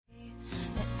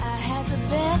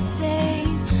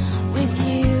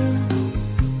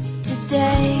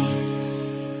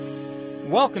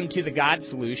Welcome to the God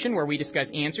Solution, where we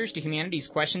discuss answers to humanity's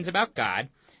questions about God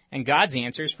and God's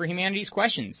answers for humanity's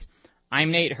questions. I'm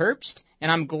Nate Herbst,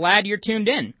 and I'm glad you're tuned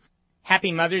in.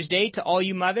 Happy Mother's Day to all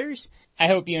you mothers. I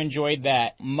hope you enjoyed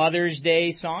that Mother's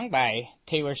Day song by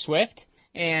Taylor Swift.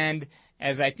 And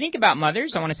as I think about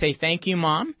mothers, I want to say thank you,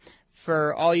 Mom,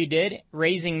 for all you did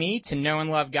raising me to know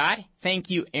and love God. Thank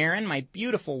you, Erin, my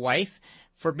beautiful wife,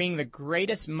 for being the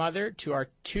greatest mother to our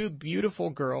two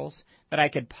beautiful girls that I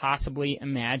could possibly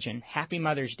imagine. Happy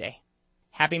Mother's Day.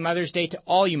 Happy Mother's Day to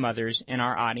all you mothers in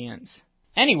our audience.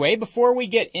 Anyway, before we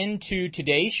get into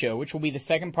today's show, which will be the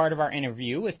second part of our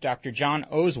interview with Dr. John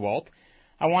Oswalt,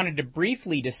 I wanted to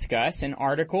briefly discuss an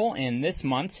article in this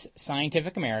month's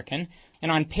Scientific American.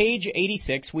 And on page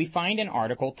 86, we find an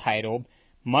article titled,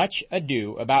 Much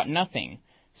Ado About Nothing.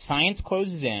 Science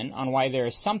Closes In on Why There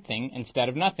is Something Instead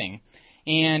of Nothing.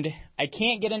 And I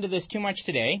can't get into this too much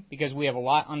today because we have a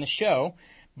lot on the show,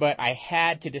 but I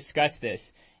had to discuss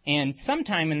this. And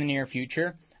sometime in the near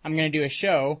future, I'm going to do a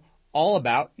show all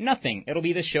about nothing. It'll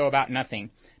be the show about nothing.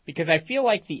 Because I feel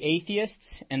like the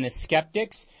atheists and the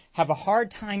skeptics have a hard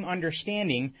time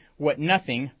understanding what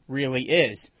nothing really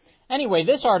is. Anyway,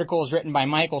 this article is written by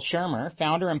Michael Shermer,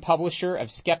 founder and publisher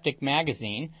of Skeptic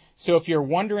Magazine. So if you're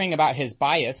wondering about his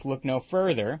bias, look no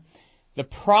further. The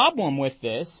problem with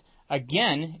this,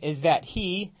 again, is that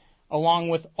he, along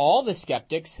with all the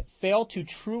skeptics, fail to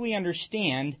truly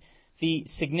understand the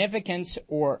significance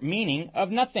or meaning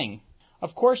of nothing.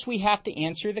 Of course, we have to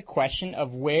answer the question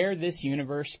of where this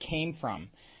universe came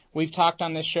from. We've talked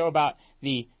on this show about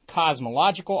the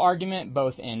cosmological argument,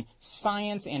 both in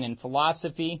science and in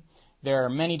philosophy. There are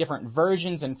many different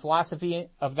versions in philosophy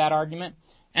of that argument.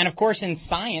 And of course, in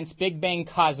science, Big Bang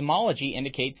cosmology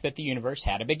indicates that the universe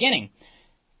had a beginning.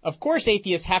 Of course,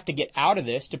 atheists have to get out of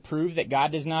this to prove that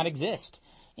God does not exist.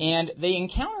 And they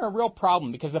encounter a real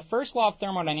problem because the first law of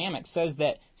thermodynamics says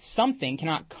that something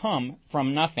cannot come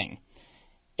from nothing.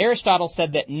 Aristotle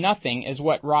said that nothing is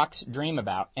what rocks dream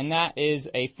about, and that is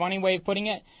a funny way of putting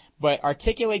it, but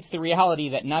articulates the reality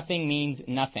that nothing means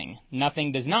nothing.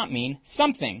 Nothing does not mean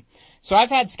something. So I've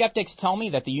had skeptics tell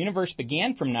me that the universe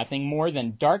began from nothing more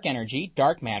than dark energy,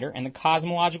 dark matter, and the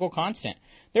cosmological constant.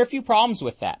 There are a few problems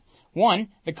with that. One,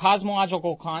 the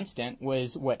cosmological constant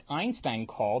was what Einstein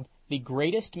called the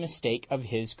greatest mistake of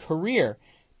his career.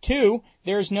 Two,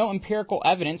 there is no empirical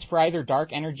evidence for either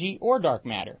dark energy or dark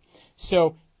matter.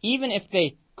 So even if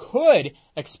they could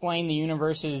explain the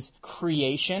universe's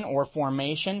creation or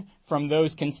formation from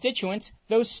those constituents,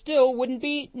 those still wouldn't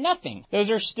be nothing. Those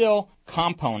are still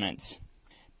components.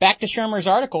 Back to Shermer's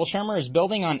article, Shermer is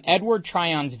building on Edward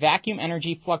Tryon's vacuum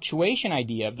energy fluctuation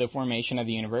idea of the formation of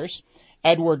the universe.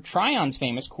 Edward Tryon's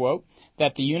famous quote,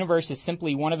 that the universe is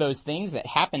simply one of those things that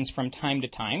happens from time to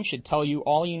time, should tell you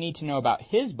all you need to know about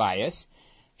his bias.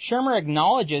 Shermer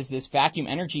acknowledges this vacuum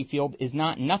energy field is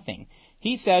not nothing.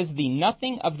 He says the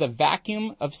nothing of the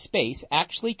vacuum of space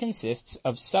actually consists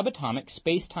of subatomic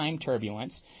space-time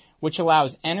turbulence, which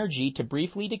allows energy to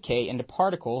briefly decay into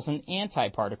particles and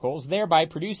antiparticles, thereby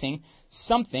producing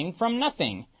something from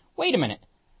nothing. Wait a minute.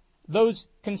 Those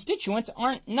constituents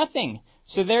aren't nothing.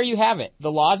 So there you have it.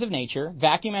 The laws of nature,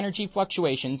 vacuum energy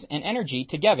fluctuations, and energy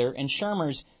together in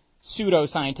Shermer's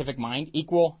pseudo-scientific mind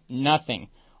equal nothing.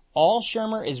 All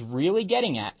Shermer is really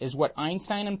getting at is what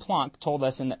Einstein and Planck told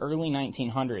us in the early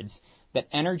 1900s, that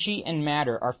energy and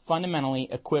matter are fundamentally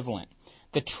equivalent.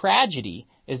 The tragedy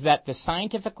is that the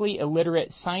scientifically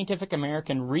illiterate Scientific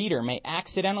American reader may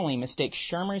accidentally mistake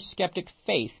Shermer's skeptic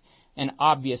faith and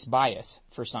obvious bias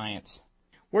for science.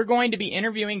 We're going to be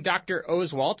interviewing Dr.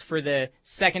 Oswalt for the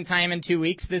second time in 2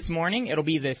 weeks this morning. It'll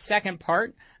be the second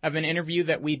part of an interview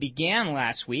that we began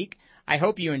last week. I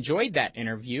hope you enjoyed that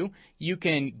interview. You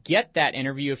can get that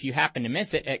interview if you happen to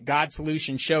miss it at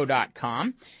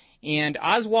GodSolutionShow.com. And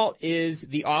Oswalt is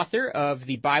the author of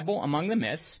The Bible Among the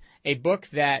Myths, a book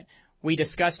that we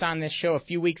discussed on this show a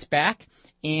few weeks back,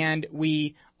 and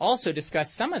we also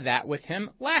discussed some of that with him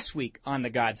last week on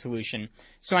The God Solution.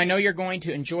 So I know you're going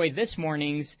to enjoy this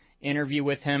morning's interview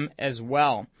with him as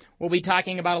well. We'll be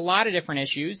talking about a lot of different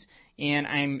issues, and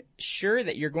I'm sure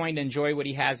that you're going to enjoy what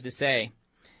he has to say.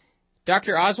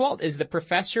 Dr. Oswalt is the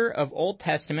professor of Old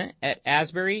Testament at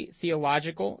Asbury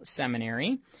Theological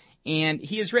Seminary, and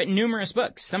he has written numerous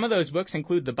books. Some of those books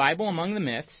include The Bible Among the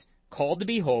Myths, Called to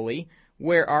be Holy,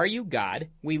 Where Are You, God?,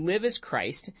 We Live as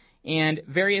Christ, and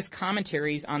various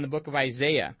commentaries on the book of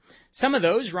Isaiah. Some of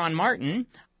those, Ron Martin,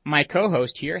 my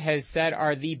co-host here, has said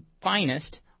are the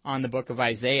finest on the book of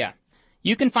Isaiah.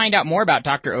 You can find out more about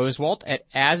Dr. Oswalt at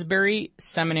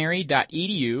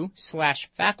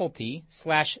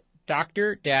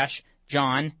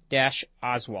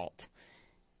asburyseminary.edu/faculty/Dr-John-Oswalt.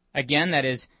 Again, that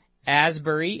is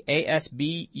Asbury,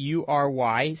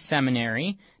 ASBURY,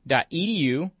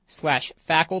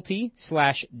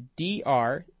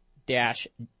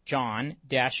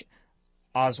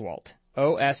 seminary.edu/faculty/dr-John-Oswalt,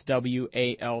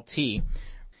 OSWALT.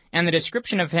 And the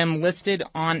description of him listed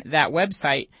on that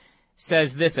website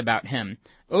says this about him.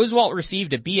 Oswalt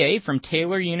received a BA from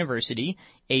Taylor University,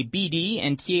 a BD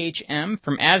and THM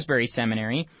from Asbury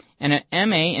Seminary, and an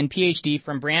MA and PhD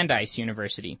from Brandeis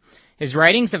University. His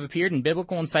writings have appeared in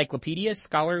biblical encyclopedias,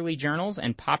 scholarly journals,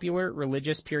 and popular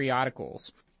religious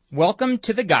periodicals. Welcome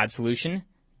to the God Solution,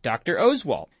 Dr.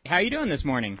 Oswalt. How are you doing this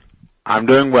morning? I'm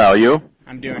doing well. You?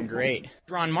 I'm doing great.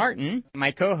 Ron Martin,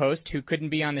 my co-host, who couldn't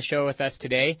be on the show with us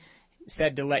today,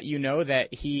 said to let you know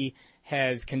that he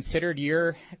has considered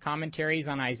your commentaries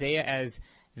on Isaiah as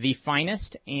the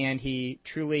finest, and he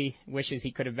truly wishes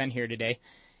he could have been here today.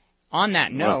 On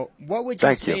that note, what would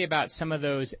you say about some of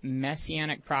those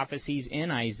messianic prophecies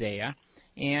in Isaiah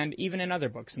and even in other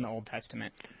books in the Old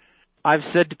Testament? I've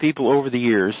said to people over the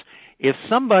years, if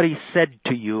somebody said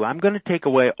to you, I'm going to take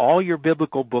away all your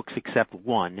biblical books except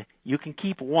one, you can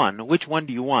keep one. Which one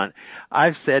do you want?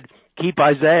 I've said, keep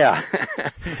Isaiah,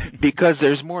 because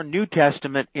there's more New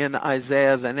Testament in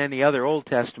Isaiah than any other Old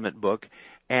Testament book,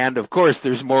 and of course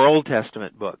there's more Old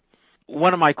Testament book.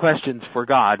 One of my questions for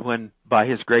God, when by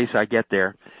His grace I get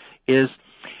there, is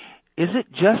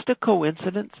it just a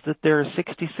coincidence that there are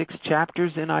 66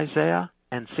 chapters in Isaiah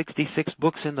and 66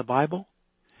 books in the Bible?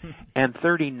 And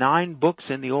 39 books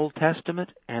in the Old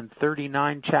Testament and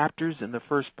 39 chapters in the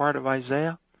first part of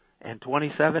Isaiah and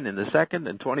 27 in the second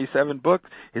and 27 books?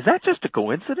 Is that just a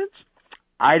coincidence?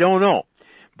 I don't know.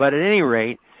 But at any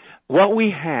rate, what we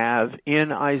have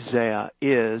in Isaiah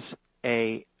is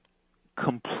a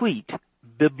complete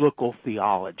biblical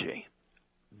theology.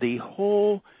 The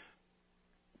whole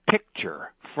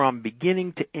picture from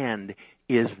beginning to end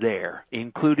is there,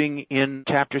 including in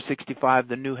chapter 65,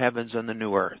 the new heavens and the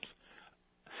new earth.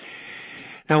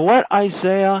 Now, what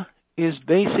Isaiah is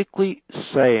basically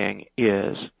saying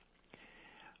is,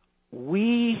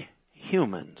 we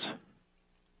humans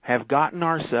have gotten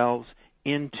ourselves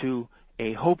into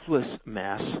a hopeless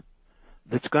mess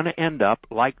that's going to end up,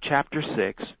 like chapter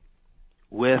 6,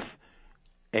 with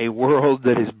a world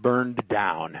that is burned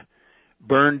down,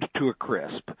 burned to a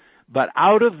crisp. But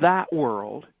out of that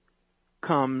world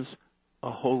comes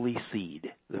a holy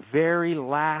seed, the very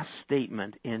last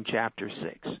statement in chapter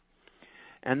 6.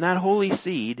 And that holy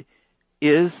seed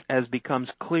is, as becomes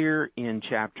clear in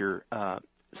chapter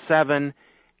 7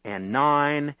 and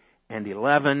 9 and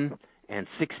 11 and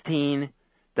 16,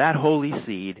 that holy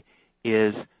seed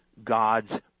is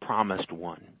God's promised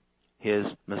one, His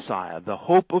Messiah. The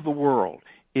hope of the world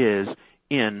is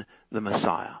in the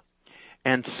Messiah.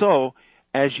 And so,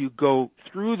 as you go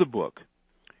through the book,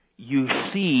 you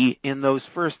see in those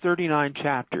first 39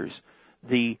 chapters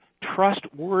the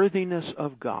trustworthiness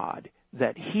of God,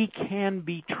 that He can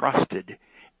be trusted.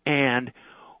 And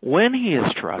when He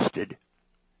is trusted,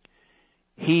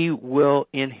 He will,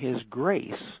 in His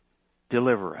grace,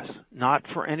 deliver us. Not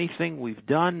for anything we've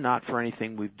done, not for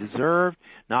anything we've deserved,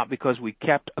 not because we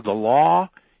kept the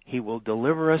law. He will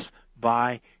deliver us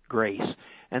by grace.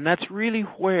 And that's really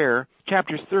where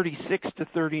chapters 36 to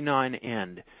 39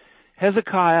 end.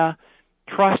 Hezekiah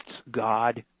trusts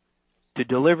God to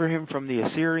deliver him from the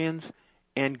Assyrians,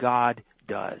 and God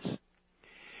does.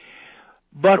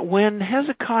 But when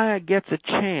Hezekiah gets a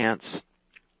chance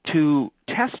to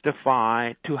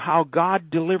testify to how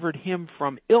God delivered him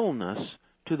from illness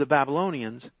to the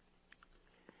Babylonians,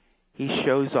 he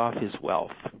shows off his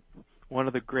wealth. One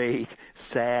of the great,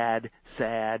 sad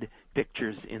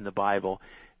pictures in the Bible,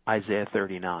 Isaiah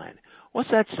 39. What's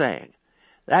that saying?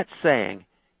 That's saying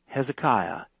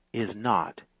Hezekiah is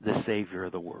not the Savior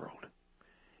of the world.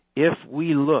 If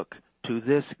we look to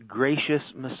this gracious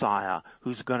Messiah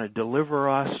who's going to deliver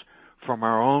us from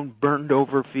our own burned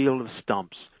over field of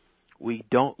stumps, we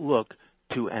don't look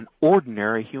to an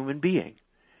ordinary human being.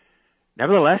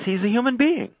 Nevertheless, he's a human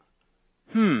being.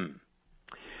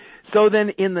 So then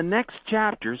in the next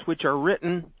chapters, which are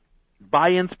written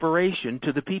by inspiration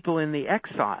to the people in the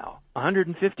exile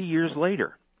 150 years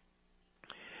later,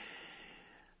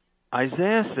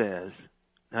 Isaiah says,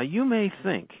 now you may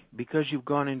think, because you've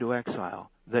gone into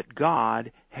exile, that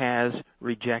God has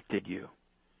rejected you.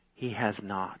 He has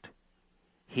not.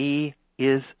 He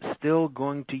is still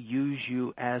going to use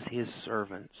you as His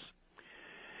servants.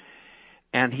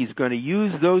 And He's going to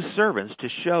use those servants to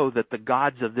show that the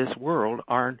gods of this world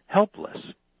are helpless.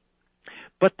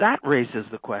 But that raises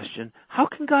the question, how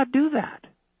can God do that?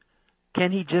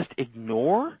 Can He just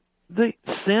ignore the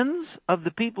sins of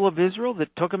the people of Israel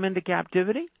that took them into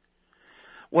captivity?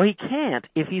 Well, he can't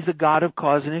if he's a God of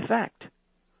cause and effect.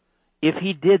 If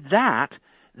he did that,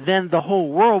 then the whole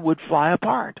world would fly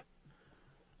apart.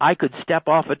 I could step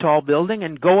off a tall building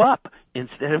and go up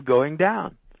instead of going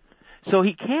down. So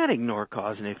he can't ignore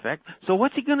cause and effect. So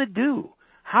what's he going to do?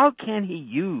 How can he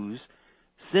use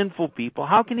sinful people?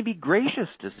 How can he be gracious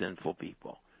to sinful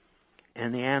people?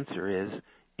 And the answer is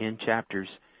in chapters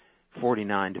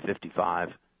 49 to 55,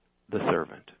 the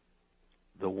servant.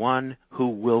 The one who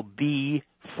will be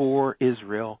for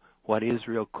Israel what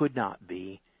Israel could not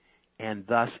be, and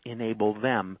thus enable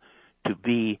them to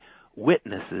be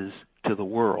witnesses to the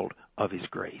world of his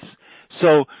grace.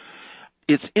 So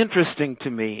it's interesting to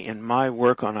me in my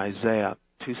work on Isaiah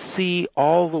to see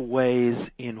all the ways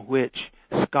in which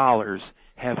scholars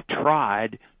have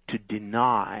tried to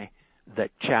deny that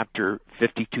chapter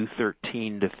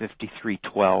 52:13 to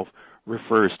 53:12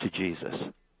 refers to Jesus.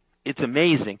 It's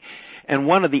amazing. And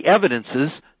one of the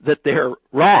evidences that they're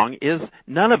wrong is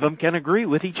none of them can agree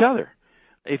with each other.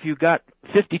 If you've got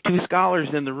 52 scholars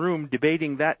in the room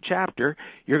debating that chapter,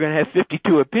 you're going to have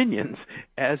 52 opinions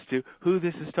as to who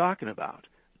this is talking about.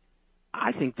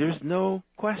 I think there's no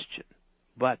question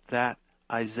but that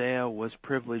Isaiah was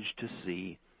privileged to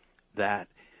see that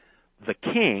the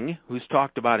king, who's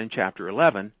talked about in chapter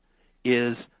 11,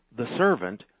 is the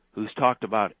servant who's talked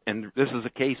about, and this is a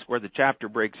case where the chapter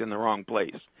breaks in the wrong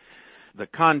place. The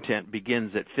content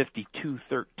begins at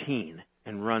 52:13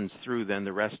 and runs through then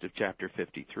the rest of chapter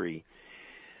 53.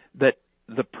 That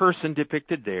the person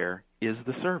depicted there is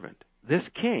the servant. This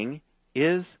king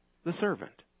is the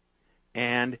servant.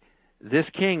 And this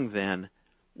king then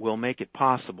will make it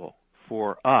possible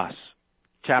for us.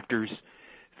 Chapters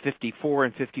 54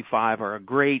 and 55 are a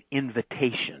great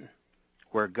invitation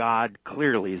where God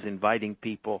clearly is inviting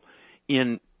people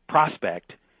in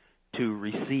prospect to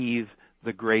receive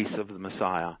the grace of the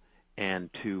Messiah and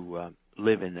to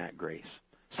live in that grace.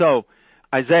 So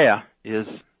Isaiah is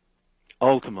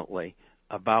ultimately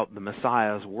about the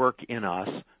Messiah's work in us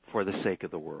for the sake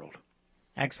of the world.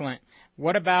 Excellent.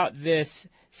 What about this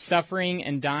suffering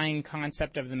and dying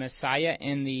concept of the Messiah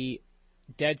in the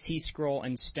Dead Sea Scroll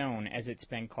and stone, as it's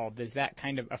been called? Does that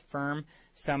kind of affirm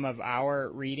some of our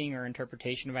reading or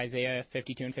interpretation of Isaiah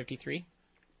 52 and 53?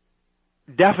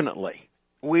 Definitely.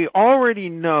 We already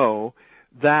know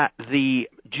that the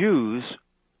Jews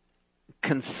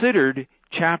considered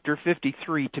chapter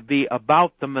 53 to be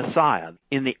about the Messiah.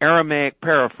 In the Aramaic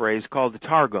paraphrase called the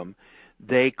Targum,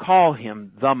 they call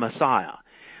him the Messiah.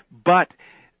 But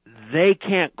they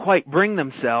can't quite bring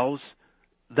themselves,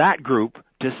 that group,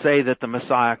 to say that the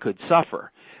Messiah could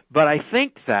suffer. But I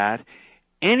think that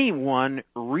anyone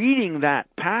reading that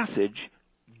passage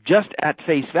just at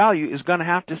face value is going to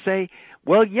have to say,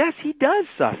 well, yes, he does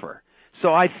suffer.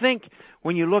 So I think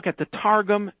when you look at the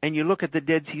Targum and you look at the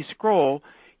Dead Sea Scroll,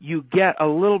 you get a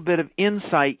little bit of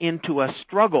insight into a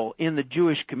struggle in the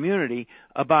Jewish community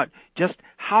about just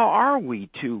how are we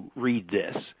to read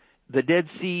this. The Dead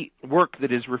Sea work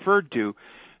that is referred to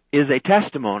is a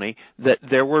testimony that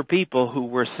there were people who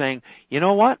were saying, you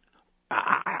know what,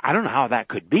 I don't know how that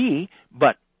could be,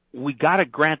 but we got to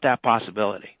grant that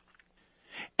possibility.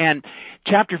 And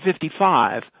chapter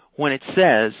 55, when it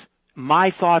says,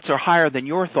 my thoughts are higher than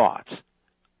your thoughts,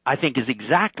 I think is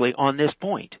exactly on this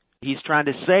point. He's trying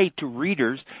to say to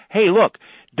readers, hey, look,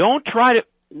 don't try to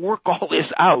work all this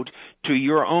out to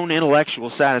your own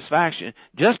intellectual satisfaction.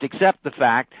 Just accept the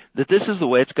fact that this is the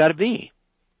way it's got to be.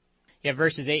 Yeah,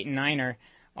 verses 8 and 9 are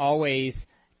always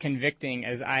convicting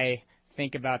as I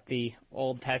think about the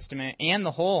Old Testament and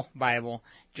the whole Bible,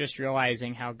 just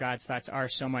realizing how God's thoughts are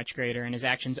so much greater and his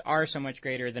actions are so much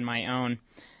greater than my own.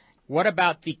 What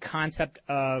about the concept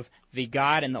of the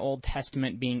God in the Old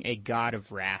Testament being a God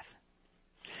of wrath?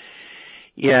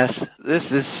 Yes, this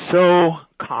is so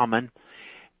common.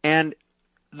 And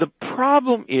the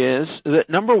problem is that,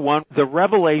 number one, the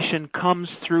revelation comes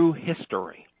through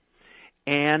history.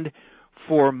 And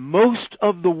for most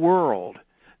of the world,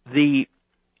 the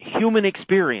human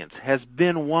experience has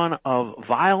been one of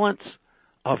violence,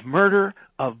 of murder,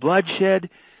 of bloodshed.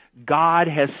 God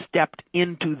has stepped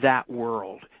into that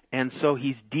world, and so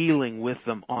he's dealing with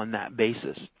them on that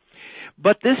basis.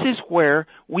 But this is where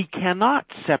we cannot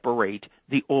separate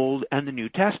the Old and the New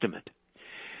Testament.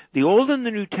 The Old and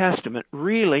the New Testament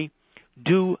really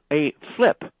do a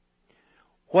flip.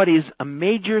 What is a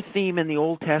major theme in the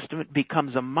Old Testament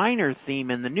becomes a minor theme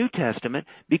in the New Testament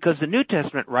because the New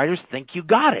Testament writers think you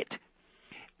got it.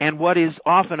 And what is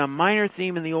often a minor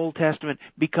theme in the Old Testament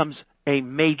becomes a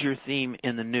major theme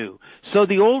in the New. So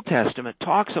the Old Testament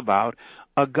talks about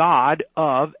a God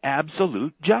of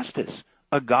absolute justice,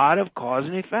 a God of cause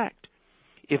and effect.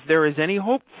 if there is any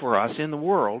hope for us in the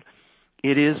world,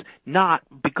 it is not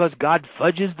because God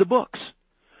fudges the books.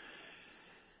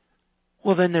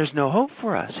 Well, then there's no hope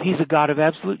for us. He's a God of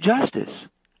absolute justice.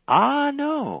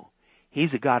 No.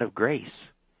 He's a God of grace.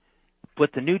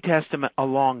 Put the New Testament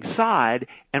alongside,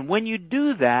 and when you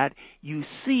do that, you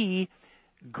see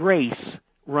grace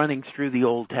running through the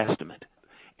Old Testament.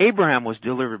 Abraham was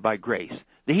delivered by grace.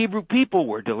 The Hebrew people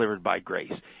were delivered by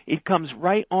grace. It comes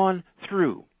right on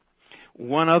through.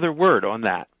 One other word on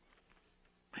that.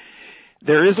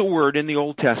 There is a word in the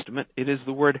Old Testament. It is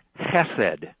the word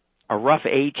chesed, a rough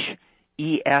H,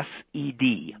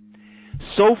 E-S-E-D.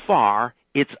 So far,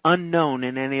 it's unknown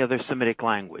in any other Semitic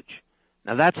language.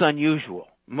 Now that's unusual.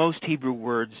 Most Hebrew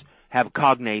words have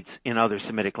cognates in other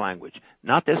Semitic language.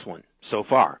 Not this one, so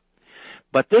far.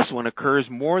 But this one occurs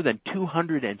more than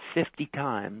 250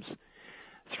 times,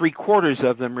 3/4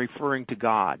 of them referring to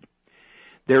God.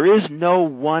 There is no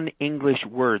one English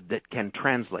word that can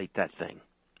translate that thing.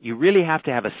 You really have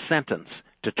to have a sentence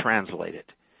to translate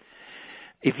it.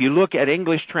 If you look at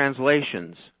English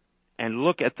translations and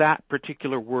look at that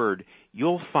particular word,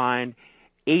 you'll find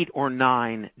 8 or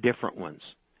 9 different ones.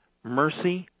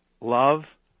 Mercy, love,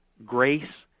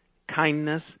 grace,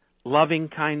 kindness, loving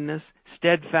kindness,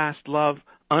 steadfast love,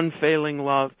 unfailing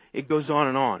love. It goes on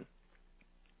and on.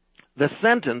 The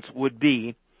sentence would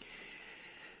be,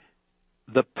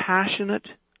 the passionate,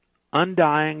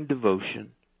 undying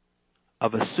devotion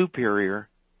of a superior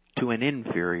to an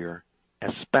inferior,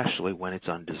 especially when it's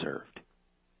undeserved.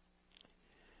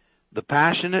 The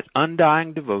passionate,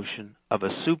 undying devotion of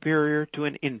a superior to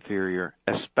an inferior,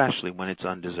 especially when it's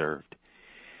undeserved.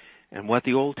 And what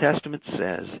the Old Testament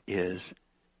says is,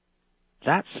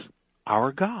 that's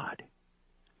our God.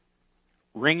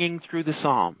 Ringing through the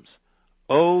Psalms,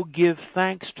 "Oh, give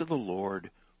thanks to the Lord,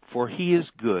 for He is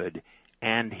good,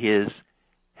 and His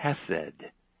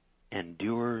hesed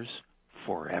endures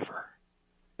forever."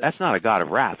 That's not a God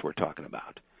of wrath we're talking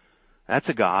about. That's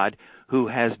a God who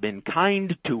has been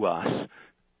kind to us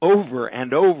over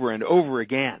and over and over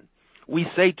again. We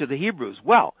say to the Hebrews,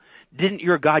 well, didn't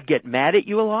your God get mad at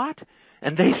you a lot?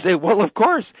 And they say, well, of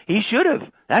course, He should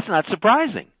have. That's not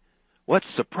surprising. What's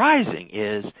surprising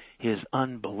is His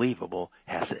unbelievable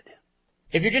hesed.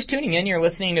 If you're just tuning in, you're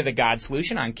listening to The God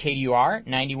Solution on KDUR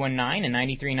 91.9 and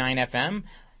 93.9 FM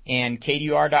and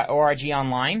KDUR.org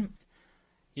online.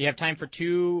 You have time for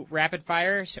 2 rapid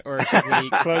fires, or should we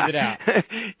close it out?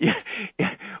 Yeah.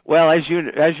 Well, as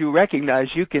you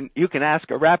recognize, you can ask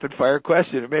a rapid fire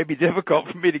question. It may be difficult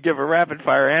for me to give a rapid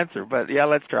fire answer, but yeah,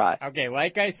 let's try. Okay,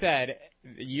 like I said,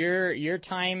 your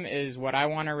time is what I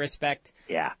want to respect.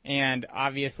 Yeah. And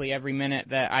obviously every minute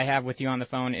that I have with you on the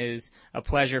phone is a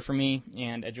pleasure for me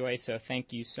and a joy, so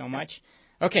thank you so much.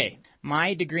 Okay,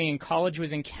 my degree in college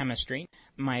was in chemistry.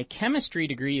 My chemistry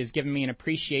degree has given me an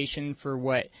appreciation for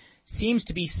what seems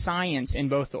to be science in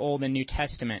both the Old and New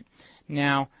Testament.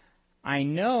 Now, I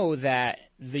know that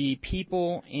the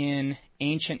people in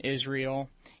ancient Israel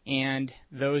and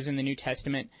those in the New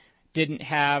Testament didn't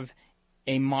have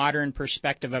a modern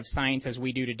perspective of science as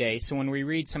we do today. So when we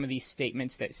read some of these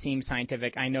statements that seem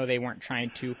scientific, I know they weren't trying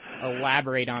to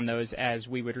elaborate on those as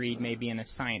we would read maybe in a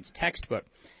science textbook.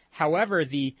 However,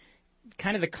 the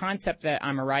kind of the concept that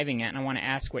I'm arriving at, and I want to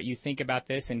ask what you think about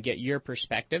this and get your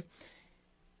perspective,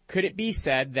 could it be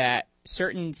said that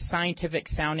certain scientific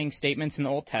sounding statements in the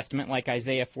Old Testament, like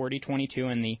Isaiah 40:22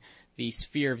 and the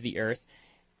sphere of the earth,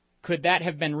 could that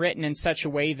have been written in such a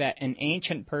way that an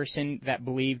ancient person that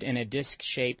believed in a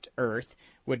disc-shaped earth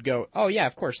would go, oh yeah,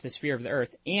 of course, the sphere of the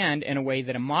earth, and in a way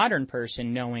that a modern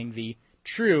person, knowing the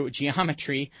true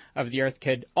geometry of the earth,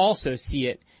 could also see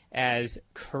it as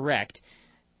correct?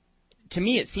 To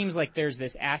me, it seems like there's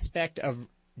this aspect of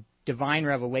divine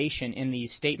revelation in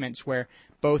these statements where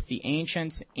both the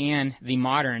ancients and the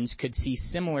moderns could see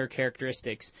similar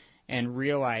characteristics and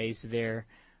realize their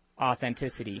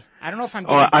authenticity. I don't know if I'm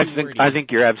getting too wordy. I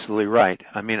think you're absolutely right.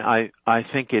 I mean, I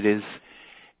think it is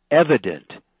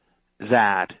evident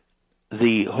that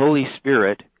the Holy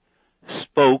Spirit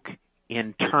spoke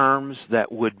in terms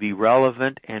that would be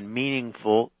relevant and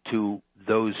meaningful to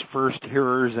those first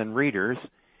hearers and readers,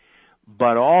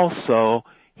 but also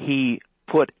He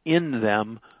put in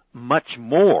them much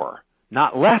more,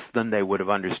 not less than they would have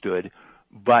understood,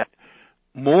 but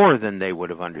more than they would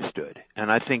have understood.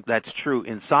 And I think that's true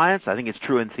in science. I think it's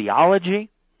true in theology.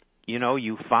 You know,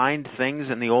 you find things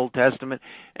in the Old Testament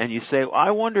and you say, well,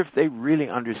 I wonder if they really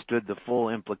understood the full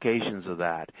implications of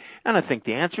that. And I think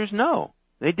the answer is no,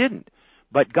 they didn't.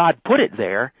 But God put it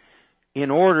there in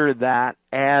order that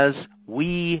as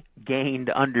we gained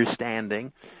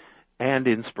understanding and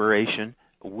inspiration,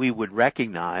 we would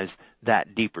recognize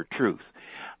that deeper truth.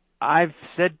 I've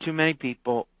said to many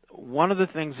people, one of the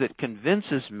things that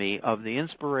convinces me of the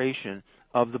inspiration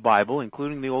of the Bible,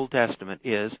 including the Old Testament,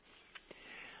 is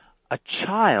a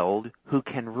child who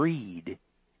can read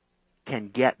can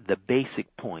get the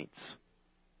basic points,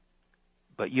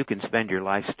 but you can spend your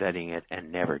life studying it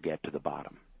and never get to the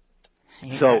bottom.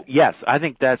 Yeah. So yes, I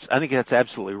think that's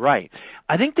absolutely right.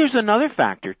 I think there's another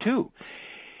factor too.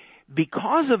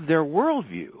 Because of their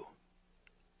worldview,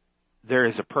 there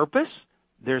is a purpose,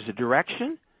 there's a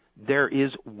direction, there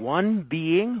is one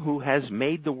being who has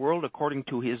made the world according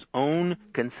to his own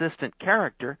consistent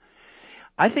character.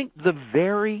 I think the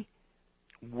very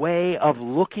way of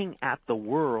looking at the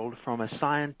world from a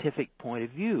scientific point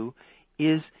of view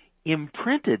is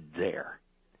imprinted there.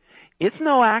 It's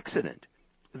no accident.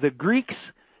 The Greeks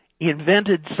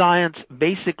invented science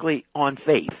basically on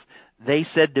faith. They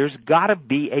said there's got to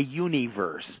be a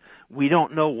universe. We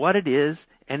don't know what it is,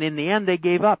 and in the end they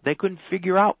gave up. They couldn't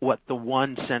figure out what the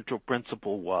one central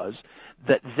principle was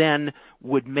that then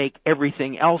would make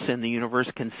everything else in the universe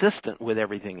consistent with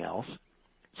everything else.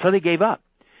 So they gave up.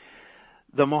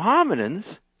 The Mohammedans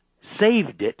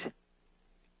saved it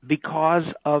because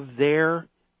of their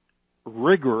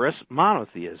rigorous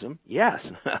monotheism. Yes,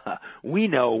 we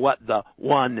know what the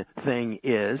one thing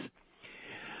is.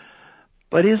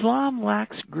 But Islam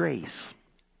lacks grace.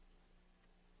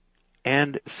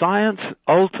 And science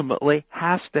ultimately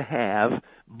has to have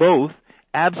both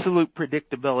absolute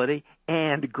predictability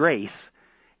and grace.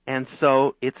 And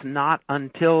so it's not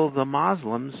until the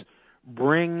Muslims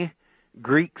bring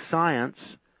Greek science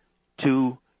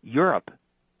to Europe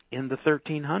in the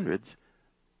 1300s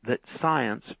that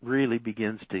science really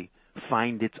begins to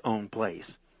find its own place.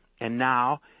 And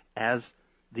now, as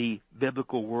the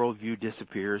biblical worldview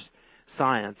disappears,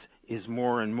 science is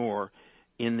more and more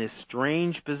in this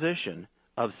strange position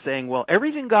of saying, well,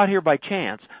 everything got here by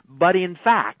chance, but in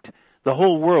fact, the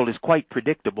whole world is quite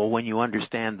predictable when you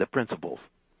understand the principles.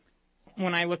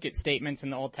 When I look at statements in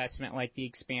the Old Testament like the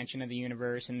expansion of the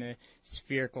universe and the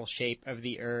spherical shape of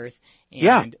the earth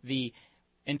and the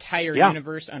entire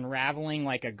universe unraveling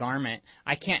like a garment,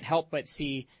 I can't help but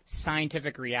see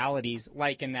scientific realities,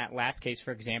 like in that last case,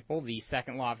 for example, the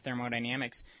second law of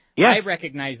thermodynamics. I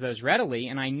recognize those readily,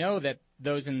 and I know that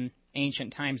those in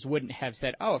ancient times wouldn't have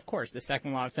said, oh, of course, the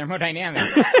second law of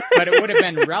thermodynamics, but it would have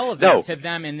been relevant to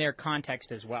them in their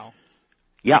context as well.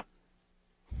 Yeah.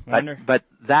 But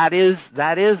that is,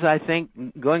 I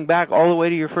think, going back all the way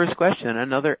to your first question,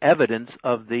 another evidence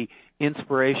of the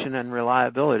inspiration and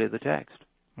reliability of the text.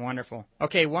 Wonderful.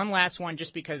 Okay, one last one,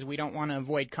 just because we don't want to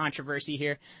avoid controversy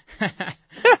here.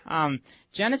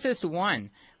 Genesis 1.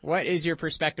 What is your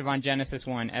perspective on Genesis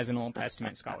 1 as an Old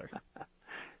Testament scholar?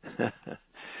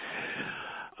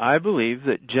 I believe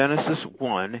that Genesis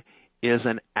 1 is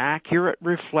an accurate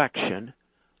reflection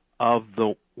of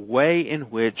the way in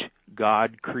which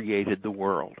God created the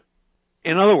world.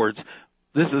 In other words,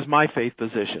 this is my faith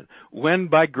position. When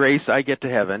by grace I get to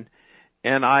heaven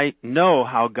and I know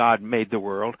how God made the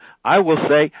world, I will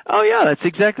say, oh yeah, that's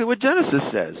exactly what Genesis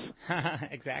says.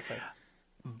 Exactly.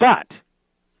 But,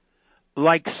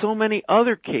 like so many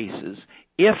other cases,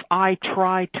 if I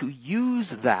try to use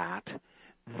that,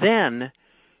 then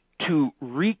to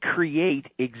recreate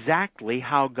exactly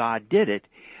how God did it,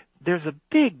 there's a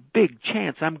big, big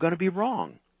chance I'm going to be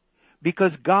wrong.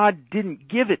 Because God didn't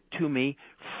give it to me,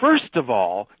 first of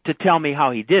all, to tell me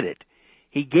how He did it.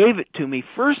 He gave it to me,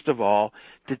 first of all,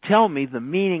 to tell me the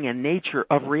meaning and nature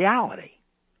of reality.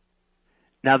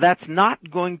 Now, that's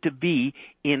not going to be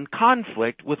in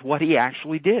conflict with what He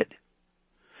actually did.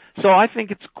 So I think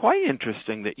it's quite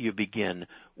interesting that you begin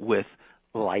with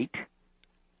light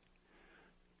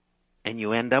and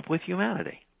you end up with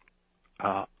humanity.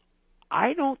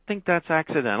 I don't think that's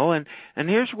accidental, and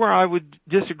here's where I would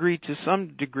disagree to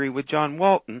some degree with John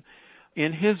Walton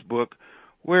in his book,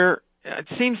 where it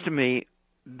seems to me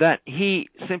that he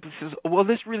simply says, well,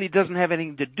 this really doesn't have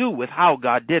anything to do with how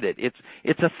God did it.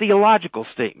 It's a theological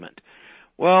statement.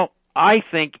 Well, I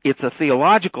think it's a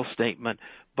theological statement,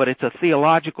 but it's a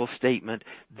theological statement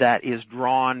that is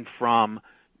drawn from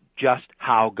just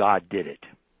how God did it.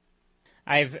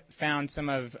 I've found some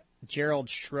of Gerald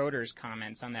Schroeder's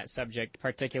comments on that subject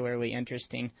particularly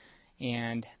interesting,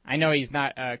 and I know he's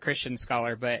not a Christian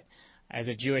scholar, but as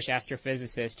a Jewish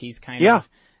astrophysicist, he's kind of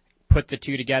put the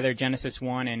two together, Genesis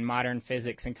 1 and modern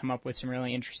physics, and come up with some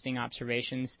really interesting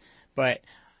observations. But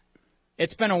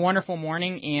it's been a wonderful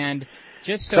morning, and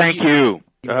just so Thank you.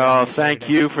 Thank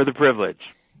you for the privilege.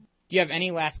 Do you have any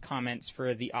last comments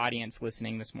for the audience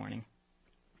listening this morning?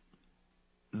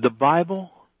 The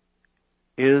Bible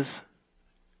is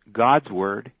God's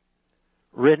Word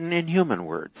written in human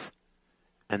words.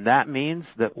 And that means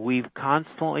that we've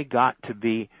constantly got to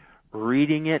be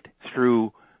reading it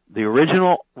through the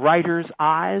original writer's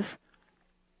eyes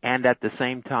and at the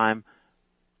same time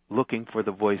looking for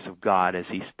the voice of God as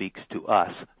He speaks to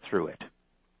us through it.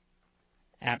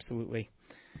 Absolutely.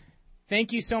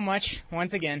 Thank you so much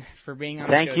once again for being on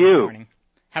Thank the show you. this morning.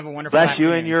 Have a wonderful Bless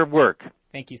afternoon. you in your work.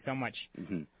 Thank you so much.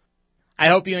 Mm-hmm. I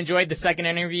hope you enjoyed the second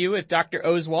interview with Dr.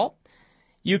 Oswalt.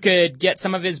 You could get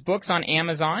some of his books on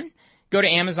Amazon. Go to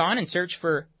Amazon and search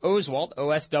for Oswalt,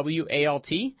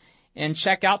 O-S-W-A-L-T, and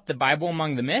check out The Bible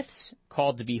Among the Myths,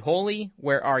 Called to be Holy,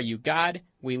 Where Are You, God,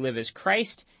 We Live as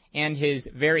Christ, and his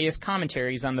various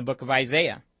commentaries on the book of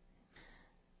Isaiah.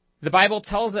 The Bible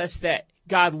tells us that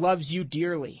God loves you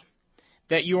dearly,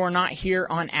 that you are not here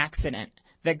on accident,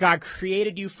 that God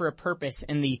created you for a purpose,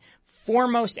 and the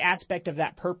foremost aspect of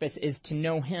that purpose is to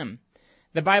know Him.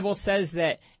 The Bible says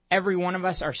that every one of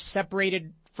us are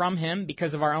separated from Him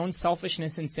because of our own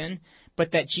selfishness and sin,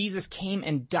 but that Jesus came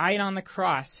and died on the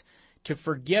cross to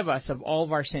forgive us of all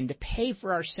of our sin, to pay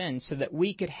for our sins so that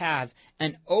we could have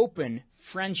an open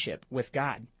friendship with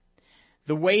God.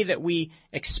 The way that we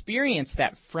experience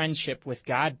that friendship with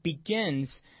God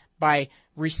begins by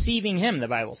receiving Him, the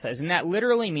Bible says, and that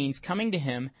literally means coming to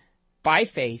Him by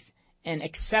faith and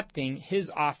accepting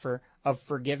His offer of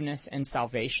forgiveness and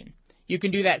salvation. You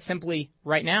can do that simply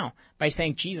right now by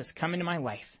saying, Jesus, come into my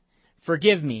life.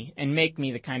 Forgive me and make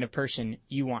me the kind of person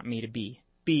you want me to be.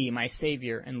 Be my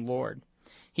Savior and Lord.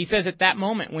 He says at that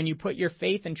moment when you put your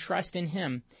faith and trust in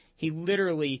Him, He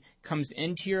literally comes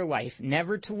into your life,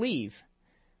 never to leave,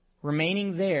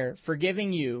 remaining there,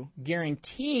 forgiving you,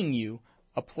 guaranteeing you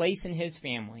a place in His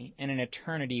family and an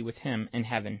eternity with Him in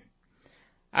heaven.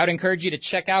 I would encourage you to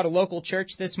check out a local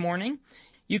church this morning.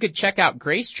 You could check out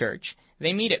Grace Church.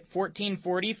 They meet at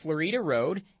 1440 Florida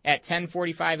Road at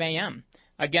 10:45 a.m.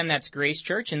 Again, that's Grace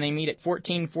Church, and they meet at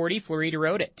 1440 Florida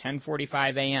Road at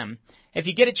 10:45 a.m. If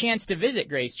you get a chance to visit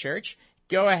Grace Church,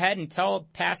 go ahead and tell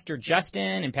Pastor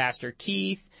Justin and Pastor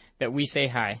Keith that we say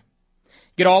hi.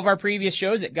 Get all of our previous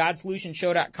shows at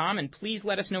GodSolutionShow.com, and please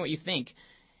let us know what you think.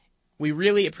 We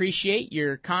really appreciate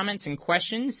your comments and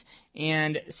questions,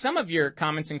 and some of your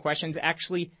comments and questions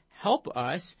actually help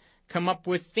us come up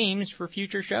with themes for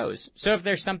future shows. So if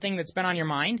there's something that's been on your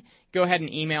mind, go ahead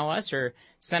and email us or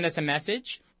send us a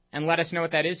message and let us know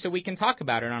what that is so we can talk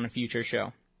about it on a future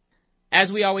show.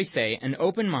 As we always say, an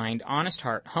open mind, honest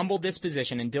heart, humble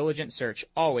disposition, and diligent search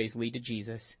always lead to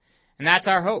Jesus. And that's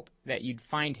our hope, that you'd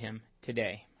find Him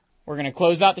today. We're going to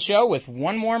close out the show with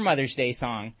one more Mother's Day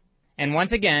song. And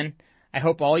once again, I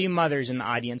hope all you mothers in the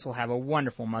audience will have a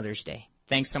wonderful Mother's Day.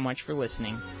 Thanks so much for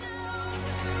listening.